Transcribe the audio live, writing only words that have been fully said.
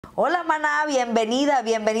Hola maná,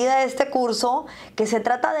 bienvenida a este curso que se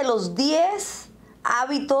trata de los 10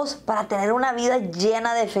 hábitos para tener una vida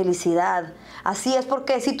llena de felicidad. Así es,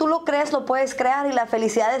 porque si tú lo crees, lo puedes crear y la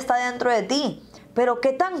felicidad está dentro de ti. Pero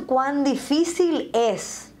cuán difícil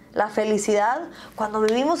es la felicidad cuando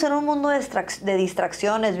vivimos en un mundo de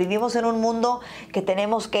distracciones, vivimos en un mundo que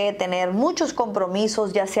tenemos que tener muchos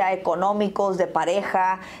compromisos, ya sea económicos, de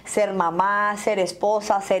pareja, ser mamá, ser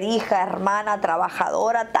esposa, ser hija, hermana,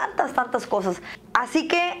 trabajadora, tantas cosas. Así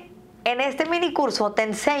que en este mini curso te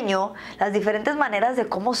enseño las diferentes maneras de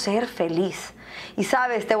cómo ser feliz. Y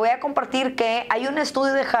sabes, te voy a compartir que hay un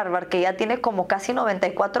estudio de Harvard que ya tiene como casi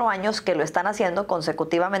 94 años que lo están haciendo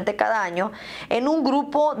consecutivamente cada año en un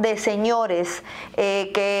grupo de señores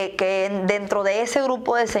que dentro de ese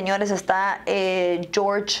grupo de señores está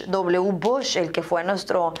George W. Bush, el que fue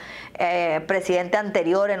nuestro presidente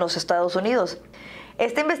anterior en los Estados Unidos.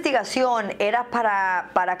 Esta investigación era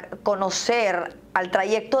para conocer al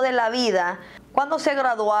trayecto de la vida. Cuando se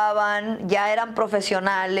graduaban, ya eran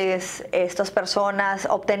profesionales, estas personas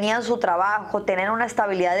obtenían su trabajo, tenían una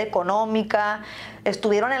estabilidad económica,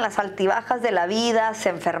 estuvieron en las altibajas de la vida, se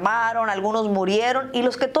enfermaron, algunos murieron, y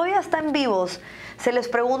los que todavía están vivos, se les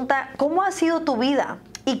pregunta, ¿cómo ha sido tu vida?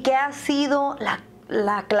 ¿Y qué ha sido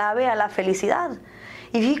la clave a la felicidad?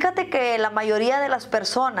 Y fíjate que la mayoría de las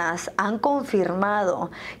personas han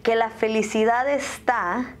confirmado que la felicidad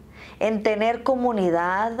está en tener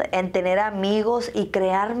comunidad, en tener amigos y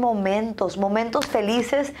crear momentos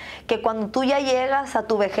felices que cuando tú ya llegas a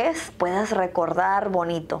tu vejez puedas recordar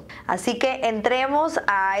bonito. Así que entremos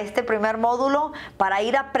a este primer módulo para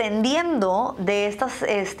ir aprendiendo de estas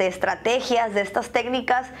estrategias, de estas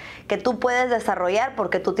técnicas que tú puedes desarrollar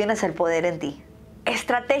porque tú tienes el poder en ti.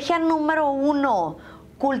 Estrategia número 1.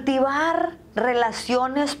 Cultivar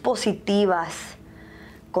relaciones positivas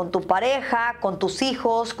con tu pareja, con tus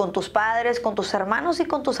hijos, con tus padres, con tus hermanos y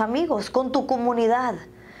con tus amigos, con tu comunidad.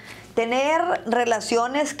 Tener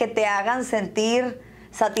relaciones que te hagan sentir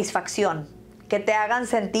satisfacción, que te hagan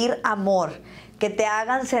sentir amor, que te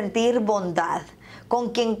hagan sentir bondad,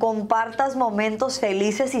 con quien compartas momentos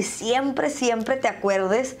felices y siempre te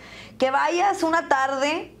acuerdes que vayas una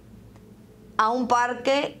tarde a un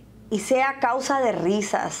parque y sea causa de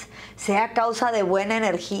risas, sea causa de buena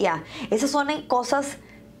energía. Esas son cosas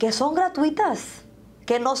que son gratuitas,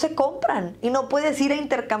 que no se compran y no puedes ir a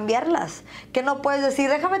intercambiarlas. Que no puedes decir,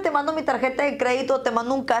 déjame te mando mi tarjeta de crédito, te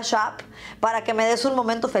mando un cash app para que me des un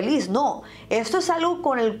momento feliz. No, esto es algo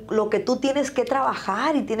con lo que tú tienes que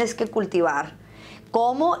trabajar y tienes que cultivar.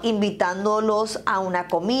 ¿Cómo? Invitándolos a una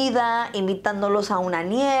comida, invitándolos a una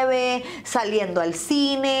nieve, saliendo al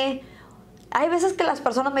cine. Hay veces que las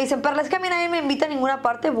personas me dicen, Perla, es que a mí nadie me invita a ninguna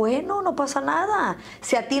parte. Bueno, no pasa nada.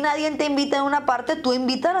 Si a ti nadie te invita a una parte, tú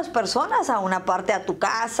invita a las personas a una parte, a tu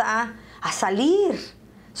casa, a salir.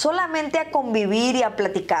 Solamente a convivir y a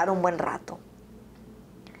platicar un buen rato.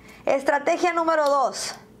 Estrategia número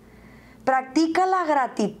 2. Practica la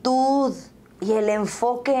gratitud y el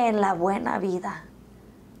enfoque en la buena vida.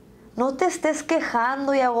 No te estés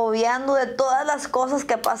quejando y agobiando de todas las cosas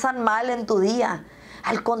que pasan mal en tu día.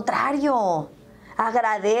 Al contrario,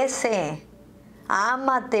 agradece,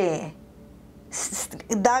 ámate,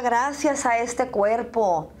 da gracias a este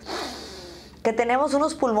cuerpo, que tenemos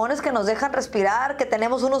unos pulmones que nos dejan respirar, que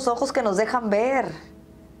tenemos unos ojos que nos dejan ver.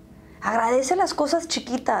 Agradece las cosas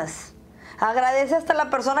chiquitas. Agradece hasta la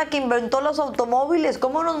persona que inventó los automóviles.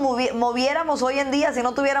 ¿Cómo nos moviéramos hoy en día si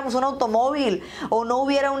no tuviéramos un automóvil? O no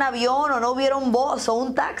hubiera un avión, o no hubiera un bus o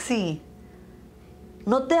un taxi.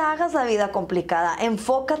 No te hagas la vida complicada.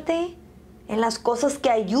 Enfócate en las cosas que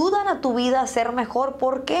ayudan a tu vida a ser mejor.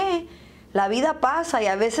 ¿Por qué? La vida pasa y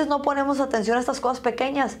a veces no ponemos atención a estas cosas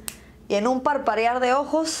pequeñas. Y en un parpadear de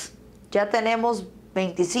ojos ya tenemos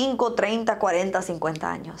 25, 30, 40,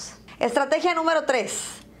 50 años. Estrategia número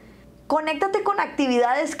 3. Conéctate con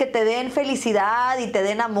actividades que te den felicidad y te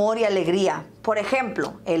den amor y alegría. Por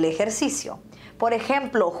ejemplo, el ejercicio. Por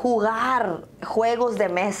ejemplo, jugar juegos de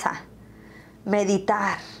mesa.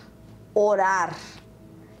 Meditar, orar,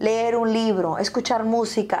 leer un libro, escuchar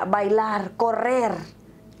música, bailar, correr,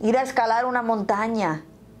 ir a escalar una montaña.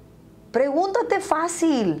 Pregúntate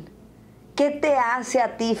fácil, ¿qué te hace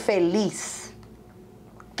a ti feliz?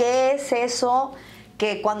 ¿Qué es eso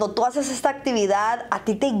que cuando tú haces esta actividad a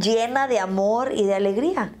ti te llena de amor y de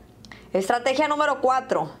alegría? Estrategia número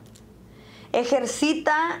 4.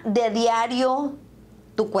 Ejercita de diario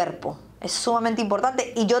tu cuerpo. Es sumamente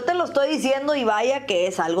importante y yo te lo estoy diciendo y vaya que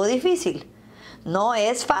es algo difícil. No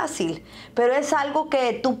es fácil, pero es algo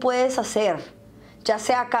que tú puedes hacer. Ya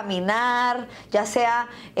sea caminar, ya sea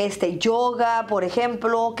yoga, por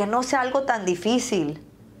ejemplo, que no sea algo tan difícil.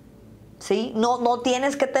 ¿sí? No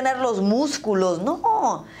tienes que tener los músculos,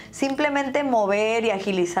 no. Simplemente mover y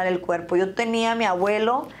agilizar el cuerpo. Yo tenía a mi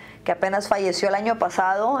abuelo, que apenas falleció el año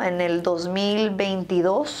pasado, en el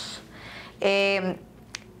 2022.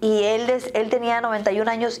 Y él tenía 91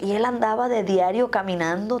 años y él andaba de diario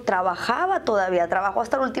caminando, trabajaba todavía, trabajó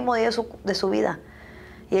hasta el último día de su vida.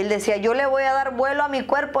 Y él decía, yo le voy a dar vuelo a mi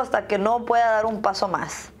cuerpo hasta que no pueda dar un paso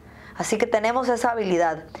más. Así que tenemos esa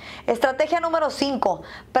habilidad. Estrategia número 5,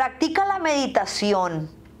 practica la meditación,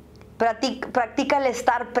 practica el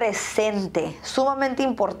estar presente, sumamente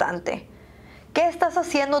importante. ¿Qué estás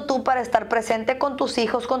haciendo tú para estar presente con tus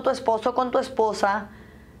hijos, con tu esposo, con tu esposa,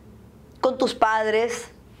 con tus padres?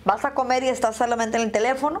 ¿Vas a comer y estás solamente en el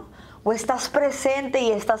teléfono? ¿O estás presente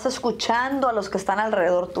y estás escuchando a los que están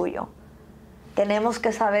alrededor tuyo? Tenemos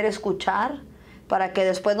que saber escuchar para que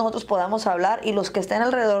después nosotros podamos hablar y los que estén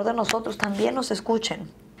alrededor de nosotros también nos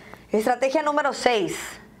escuchen. Estrategia número 6.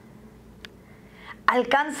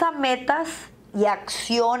 Alcanza metas y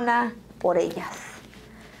acciona por ellas.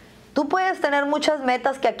 Tú puedes tener muchas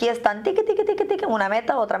metas que aquí están, tiqui, tiqui, tiqui, tiqui, una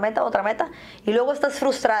meta, otra meta, otra meta, y luego estás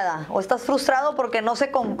frustrada o estás frustrado porque no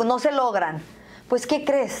se logran. Pues, ¿qué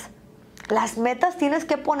crees? Las metas tienes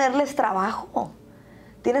que ponerles trabajo,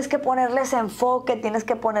 tienes que ponerles enfoque, tienes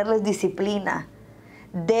que ponerles disciplina.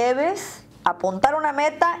 Debes apuntar una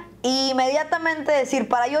meta e inmediatamente decir,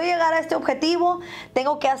 para yo llegar a este objetivo,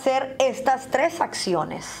 tengo que hacer estas 3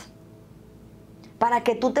 acciones. Para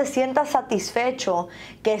que tú te sientas satisfecho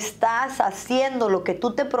que estás haciendo lo que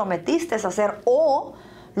tú te prometiste hacer o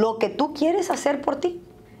lo que tú quieres hacer por ti.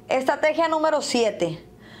 Estrategia número 7.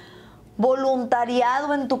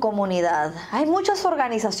 Voluntariado en tu comunidad. Hay muchas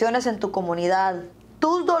organizaciones en tu comunidad.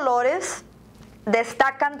 Tus dolores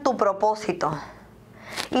destacan tu propósito.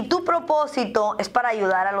 Y tu propósito es para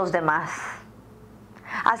ayudar a los demás.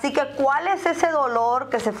 Así que, ¿cuál es ese dolor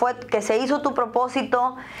que se hizo tu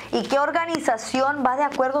propósito y qué organización va de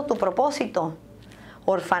acuerdo a tu propósito?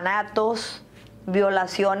 Orfanatos,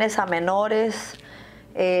 violaciones a menores,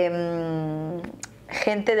 gente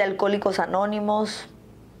de Alcohólicos Anónimos,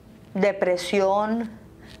 depresión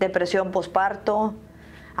posparto,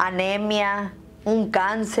 anemia, un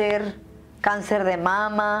cáncer de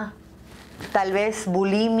mama, tal vez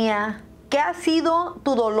bulimia. ¿Qué ha sido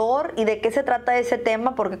tu dolor y de qué se trata ese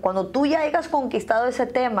tema? Porque cuando tú ya hayas conquistado ese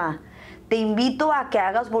tema, te invito a que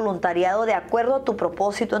hagas voluntariado de acuerdo a tu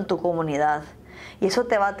propósito en tu comunidad. Y eso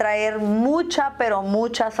te va a traer mucha, pero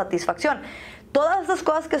mucha satisfacción. Todas estas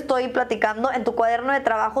cosas que estoy platicando en tu cuaderno de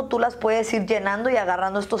trabajo, tú las puedes ir llenando y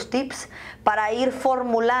agarrando estos tips para ir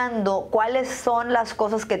formulando cuáles son las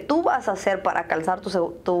cosas que tú vas a hacer para alcanzar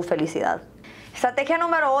tu felicidad. Estrategia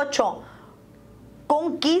número 8.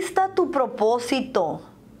 Conquista tu propósito.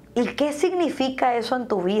 ¿Y qué significa eso en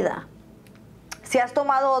tu vida? Si has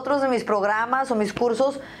tomado otros de mis programas o mis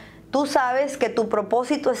cursos, tú sabes que tu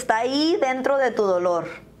propósito está ahí dentro de tu dolor.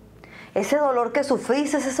 Ese dolor que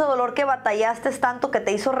sufriste, ese dolor que batallaste tanto, que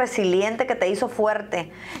te hizo resiliente, que te hizo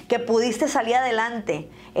fuerte, que pudiste salir adelante.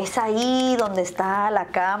 Es ahí donde está la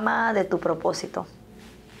cama de tu propósito.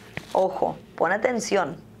 Ojo, pon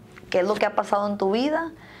atención. ¿Qué es lo que ha pasado en tu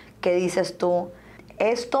vida? ¿Qué dices tú?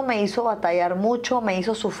 Esto me hizo batallar mucho, me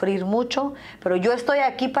hizo sufrir mucho, pero yo estoy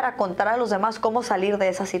aquí para contar a los demás cómo salir de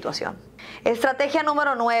esa situación. Estrategia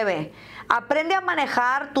número 9. Aprende a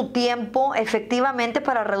manejar tu tiempo efectivamente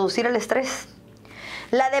para reducir el estrés.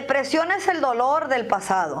 La depresión es el dolor del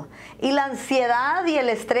pasado y la ansiedad y el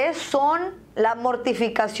estrés son la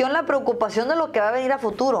mortificación, la preocupación de lo que va a venir a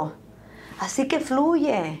futuro. Así que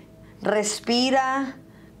fluye, respira.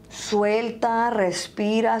 Suelta,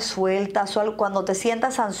 respira, suelta. Cuando te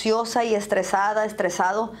sientas ansiosa y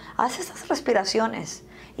estresado, haz esas respiraciones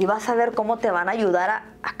y vas a ver cómo te van a ayudar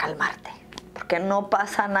a calmarte. Porque no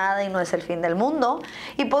pasa nada y no es el fin del mundo.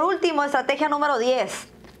 Y por último, estrategia número 10.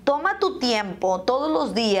 Toma tu tiempo todos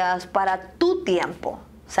los días para tu tiempo.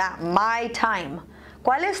 O sea, my time.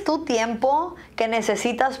 ¿Cuál es tu tiempo que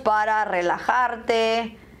necesitas para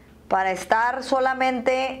relajarte? Para estar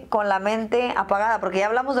solamente con la mente apagada, porque ya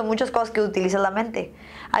hablamos de muchas cosas que utilizas la mente.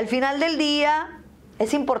 Al final del día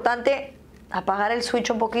es importante apagar el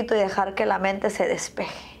switch un poquito y dejar que la mente se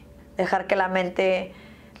despeje, dejar que la mente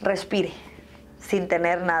respire sin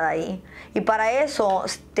tener nada ahí. Y para eso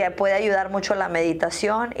te puede ayudar mucho la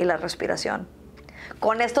meditación y la respiración.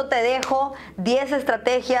 Con esto te dejo 10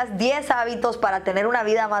 estrategias, 10 hábitos para tener una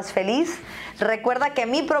vida más feliz. Recuerda que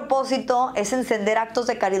mi propósito es encender actos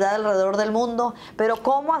de caridad alrededor del mundo, pero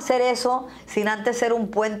 ¿cómo hacer eso sin antes ser un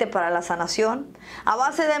puente para la sanación? A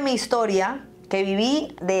base de mi historia, que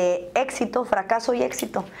viví de éxito, fracaso y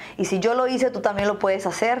éxito. Y si yo lo hice, tú también lo puedes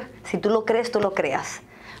hacer. Si tú lo crees, tú lo creas.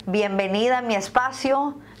 Bienvenida a mi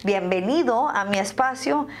espacio, bienvenido a mi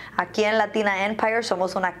espacio. Aquí en Latina Empire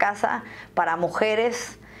somos una casa para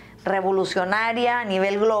mujeres revolucionaria a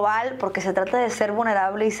nivel global porque se trata de ser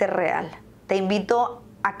vulnerable y ser real. Te invito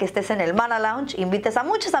a que estés en el Mana Lounge, invites a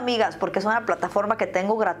muchas amigas porque es una plataforma que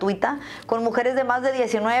tengo gratuita con mujeres de más de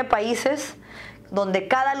 19 países donde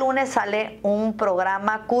cada lunes sale un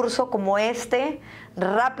programa, curso como este,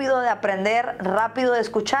 rápido de aprender, rápido de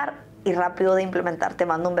escuchar y rápido de implementar. Te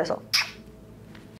mando un beso.